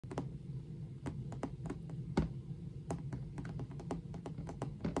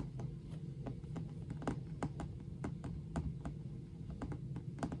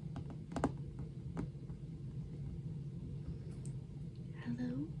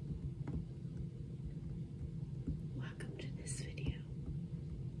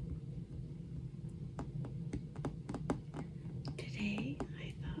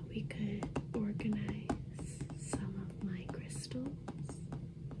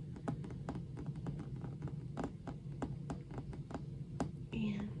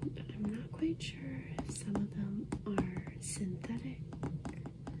aesthetic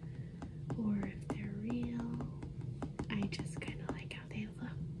or if they're real. I just kind of like how they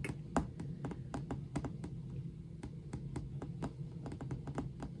look.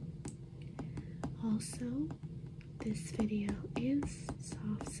 Also, this video is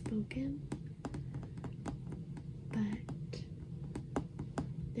soft-spoken, but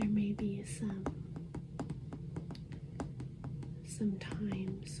there may be some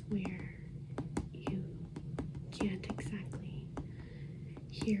times where you can't exactly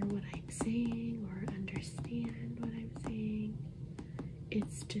hear what I'm saying or understand what I'm saying.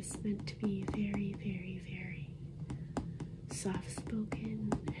 It's just meant to be very, very, very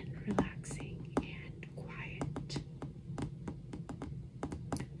soft-spoken and relaxing and quiet.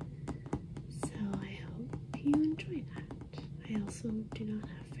 So I hope you enjoy that. I also do not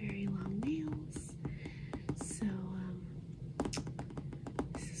have very long nails, so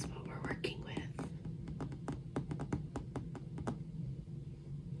this is what we're working with.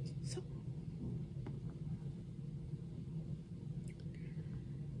 So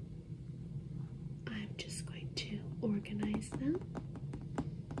I'm just going to organize them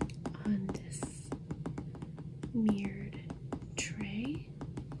on this mirrored tray.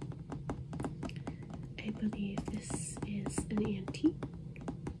 I believe this is an antique.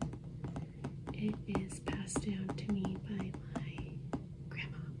 It is passed down to me by my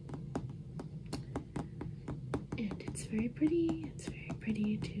grandma. And it's very pretty. It's very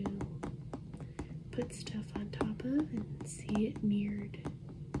pretty to put stuff on top of and see it mirrored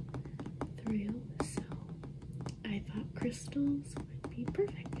through. So I thought crystals would be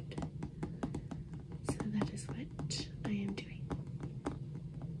perfect. So that is what I am doing.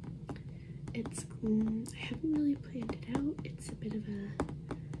 It's, I haven't really planned it out. It's a bit of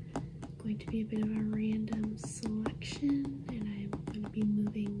going to be a bit of a random selection, and I'm going to be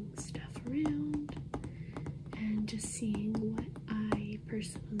moving stuff around and just seeing what I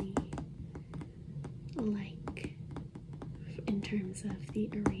personally like in terms of the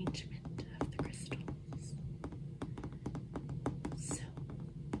arrangement of the crystals. So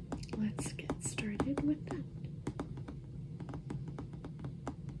let's get started with that.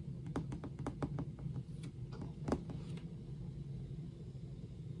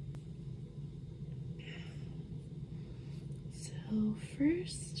 So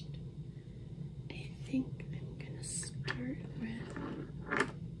first, I think I'm gonna start with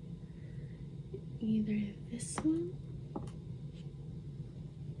either this one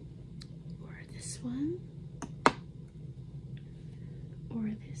or this one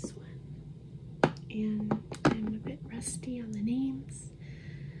or this one. And I'm a bit rusty on the names.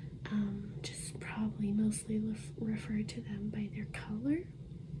 Just probably mostly refer to them by their color.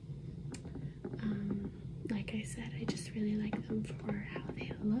 Like I said, I just really like them for how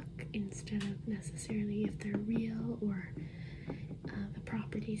they look instead of necessarily if they're real or the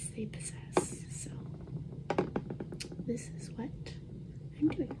properties they possess. So this is what I'm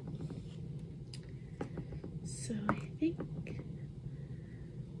doing. So I think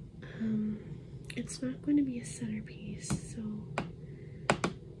it's not going to be a centerpiece, so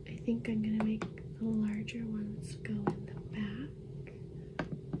I think I'm going to make the larger ones go in the back,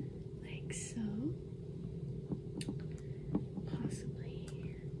 like so.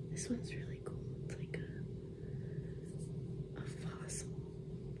 Possibly. This one's really cool. It's like a fossil.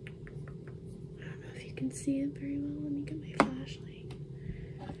 I don't know if you can see it very well. Let me get my flashlight.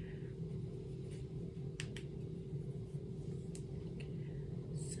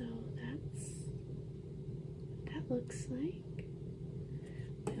 So that's what that looks like.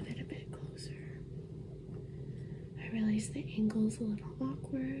 Move it a bit closer. I realize the angle's a little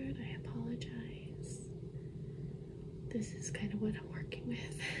awkward. I apologize. This is kind of what I'm working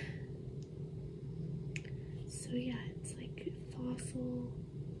with. So yeah, it's like a fossil.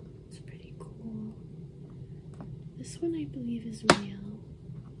 It's pretty cool. This one I believe is real.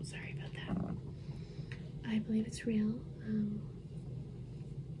 Sorry about that. I believe it's real. And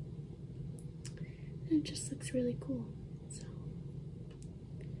it just looks really cool. So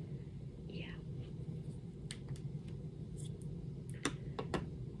yeah.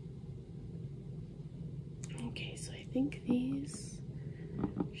 Okay, so I think these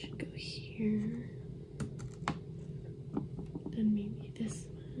should go here. Then maybe this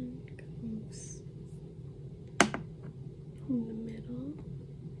one goes in the middle,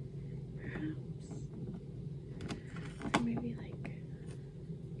 perhaps. Or maybe like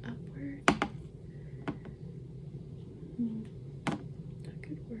upward. That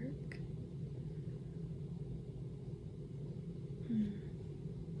could work.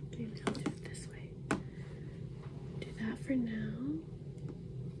 Maybe I'll do it this way. Do that for now.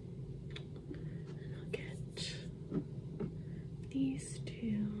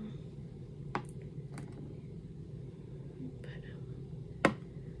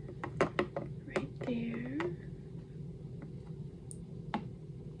 there.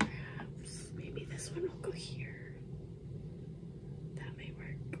 Perhaps maybe this one will go here. That may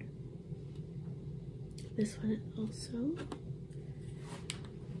work. This one also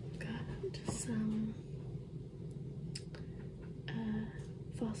got some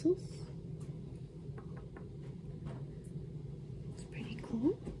fossils. It's pretty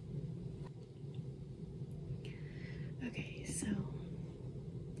cool. Okay, so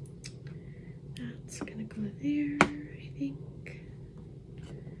that's gonna go there, I think.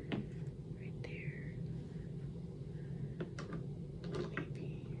 Right there.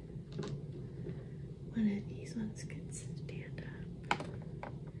 Maybe one of these ones could stand up.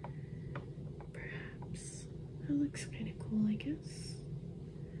 Perhaps. That looks kind of cool, I guess.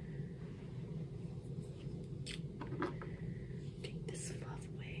 Take this fluff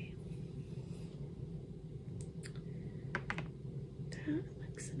away. That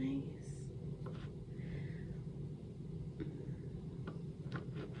looks nice.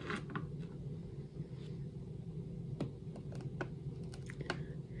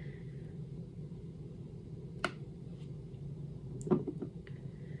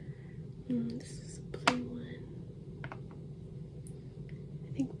 This is a blue one.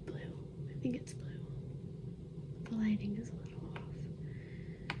 I think it's blue. The lighting is a little off.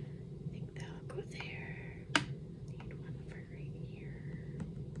 I think that'll go there. Need one over right here.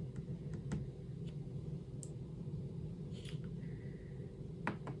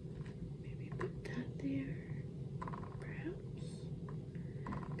 Maybe put that there. Perhaps.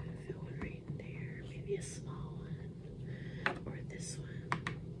 Gotta fit one right there. Maybe a small one. Or this one.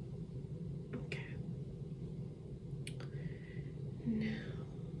 Now,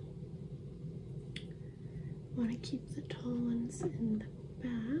 I want to keep the tall ones in the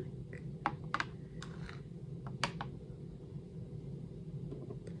back.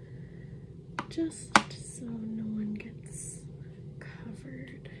 Just so no one gets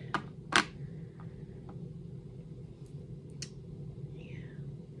covered. Yeah.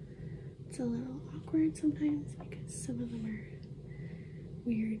 It's a little awkward sometimes because some of them are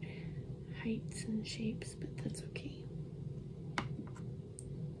weird heights and shapes, but that's okay.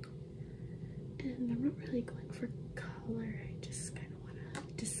 And I'm not really going for color, I just kind of want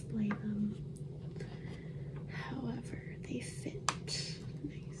to display them however they fit.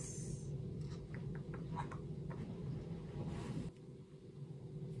 Nice.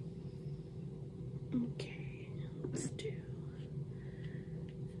 Okay, let's do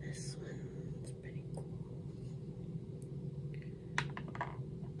this one. It's pretty cool.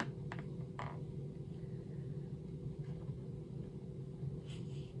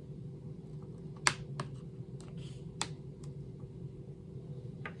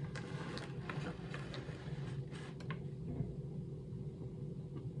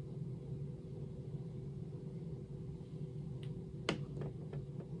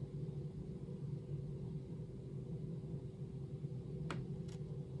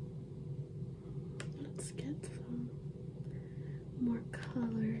 Let's get some more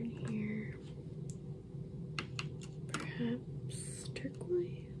color in here. Perhaps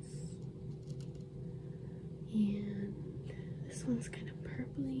turquoise. And this one's kind of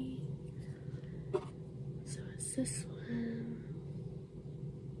purpley. So is this one.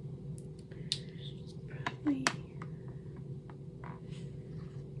 Probably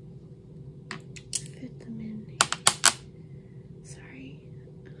fit them in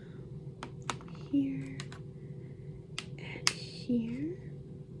here and here.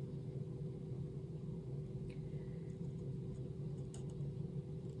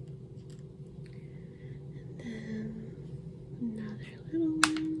 And then another little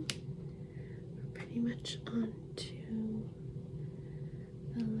one. We're pretty much on to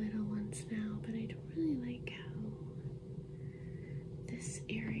the little ones now, but I don't really like how this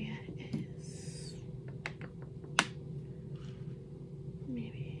area is.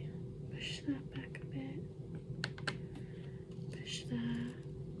 Maybe push that back a bit. Push that.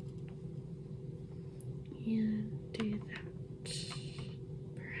 And do that.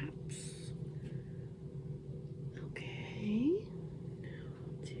 Perhaps. Okay. Now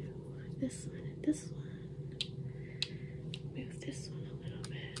I'll do this one and this one. Move this one a little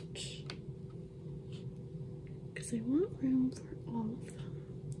bit. Because I want room for all of them.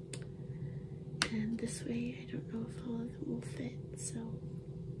 And this way I don't know if all of them will fit, so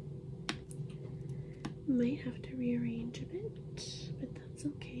might have to rearrange a bit, but that's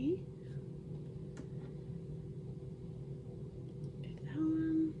okay. Do that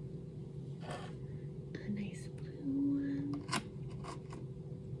one. A nice blue one.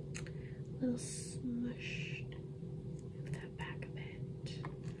 A little smushed. Move that back a bit.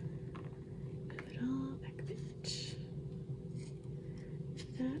 Move it all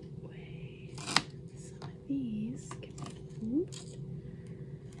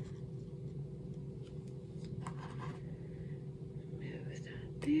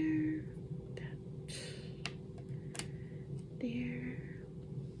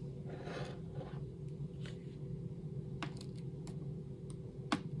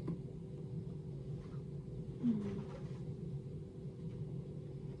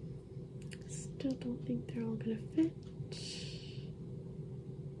Still don't think they're all gonna fit.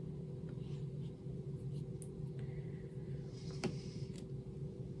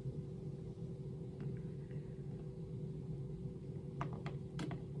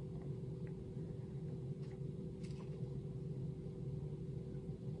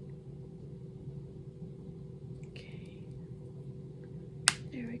 Okay,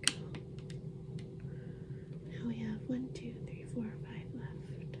 there we go. Now we have 1, 2, 3, 4, 5 left.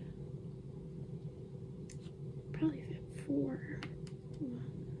 Probably fit 4. 1,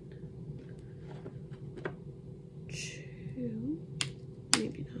 2,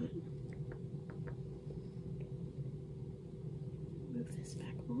 maybe not. Move this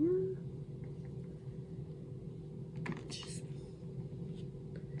back more.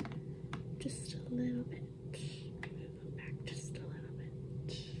 Just a little bit. Move them back just a little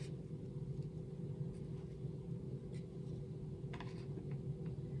bit.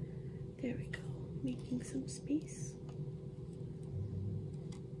 There we go. Making some space.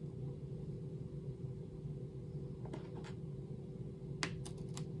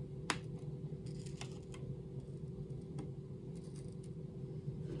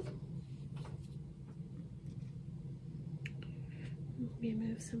 Maybe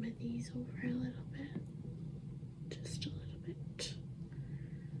move some of these over a little bit. Just a little bit.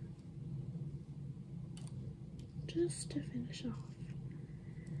 Just to finish off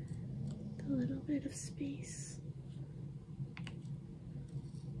the little bit of space.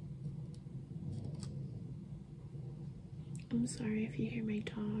 I'm sorry if you hear my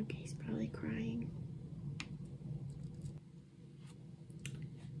dog, he's probably crying.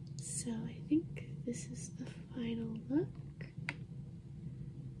 So I think this is the final look.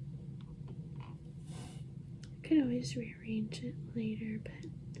 I could always rearrange it later, but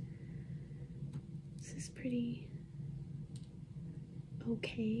this is pretty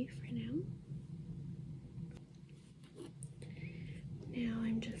okay for now. Now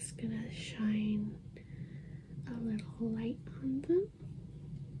I'm just gonna shine a little light on them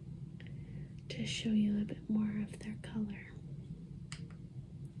to show you a bit more of their color.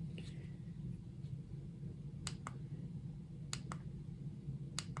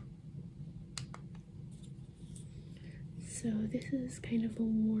 So this is kind of a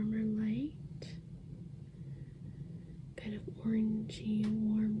warmer light, kind of orangey,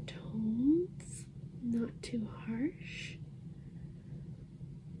 warm tones, not too harsh.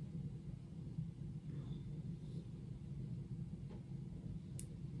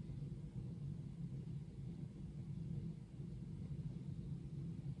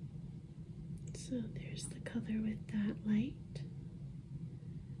 So there's the color with that light.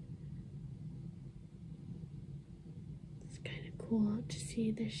 Cool to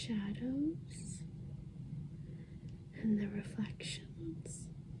see the shadows and the reflections.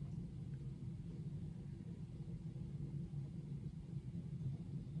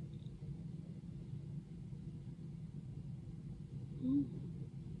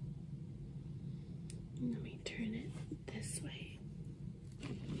 Let me turn it this way.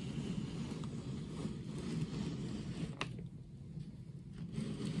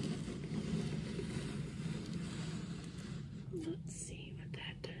 Let's see what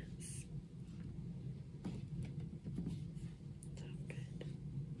that does. So good.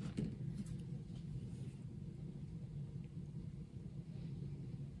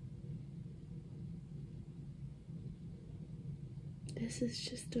 This is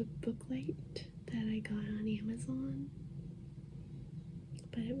just a book light that I got on Amazon,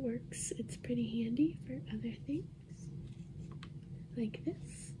 but it works. It's pretty handy for other things like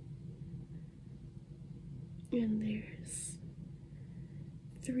this. And there's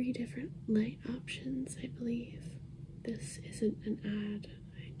 3 different light options, I believe. This isn't an ad.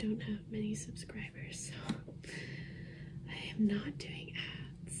 I don't have many subscribers, so I am not doing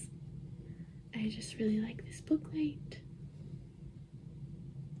ads. I just really like this book light.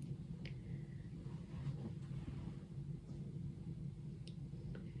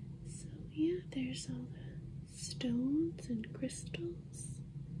 So yeah, there's all the stones and crystals.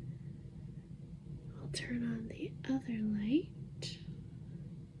 I'll turn on the other light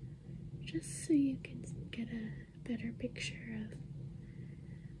just so you can get a better picture of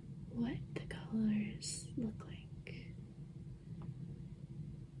what the colors look like.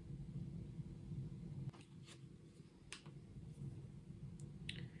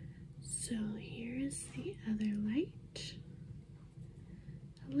 So here is the other light.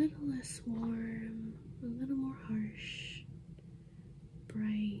 A little less warm, a little more harsh,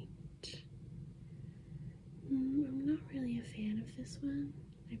 bright. I'm not really a fan of this one.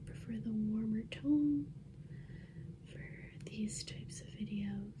 I prefer the warmer tone for these types of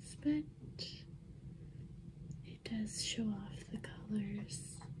videos, but does show off the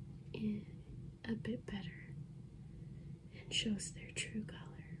colors a bit better and shows their true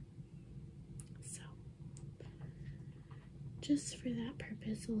color. So, just for that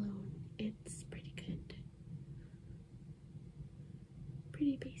purpose alone, it's pretty good.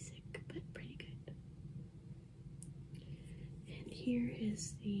 Pretty basic, but pretty good. And here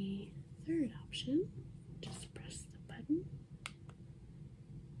is the third option. Just press the button.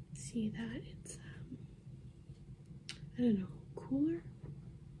 See that it's I don't know, cooler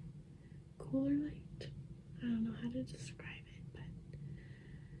light. I don't know how to describe it, but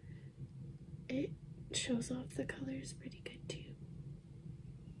it shows off the colors pretty good too.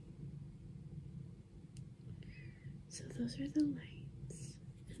 So those are the lights,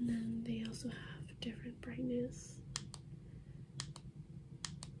 and then they also have different brightness.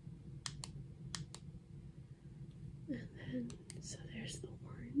 And then, so there's the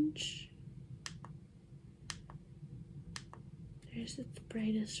orange. There's its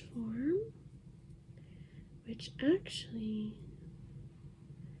brightest form, which actually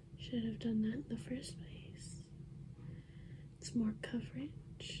should have done that in the first place. It's more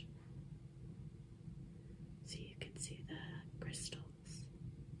coverage, so you can see the crystals.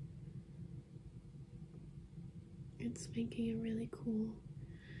 It's making a really cool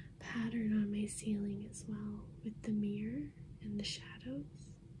pattern on my ceiling as well, with the mirror and the shadows.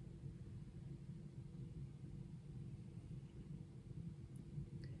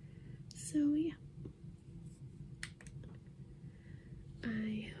 So yeah,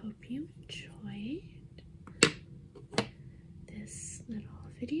 I hope you enjoyed this little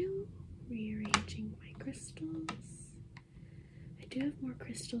video rearranging my crystals. I do have more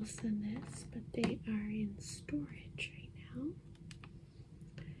crystals than this, but they are in storage right now.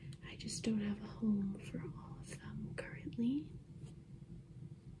 I just don't have a home for all of them currently.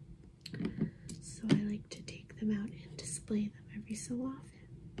 So I like to take them out and display them every so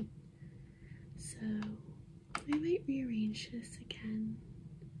often. So I might rearrange this again.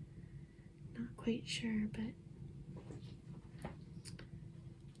 Not quite sure, but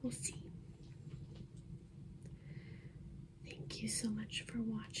we'll see. Thank you so much for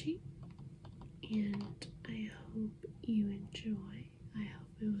watching, and I hope you enjoy. I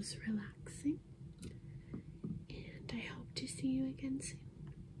hope it was relaxing, and I hope to see you again soon.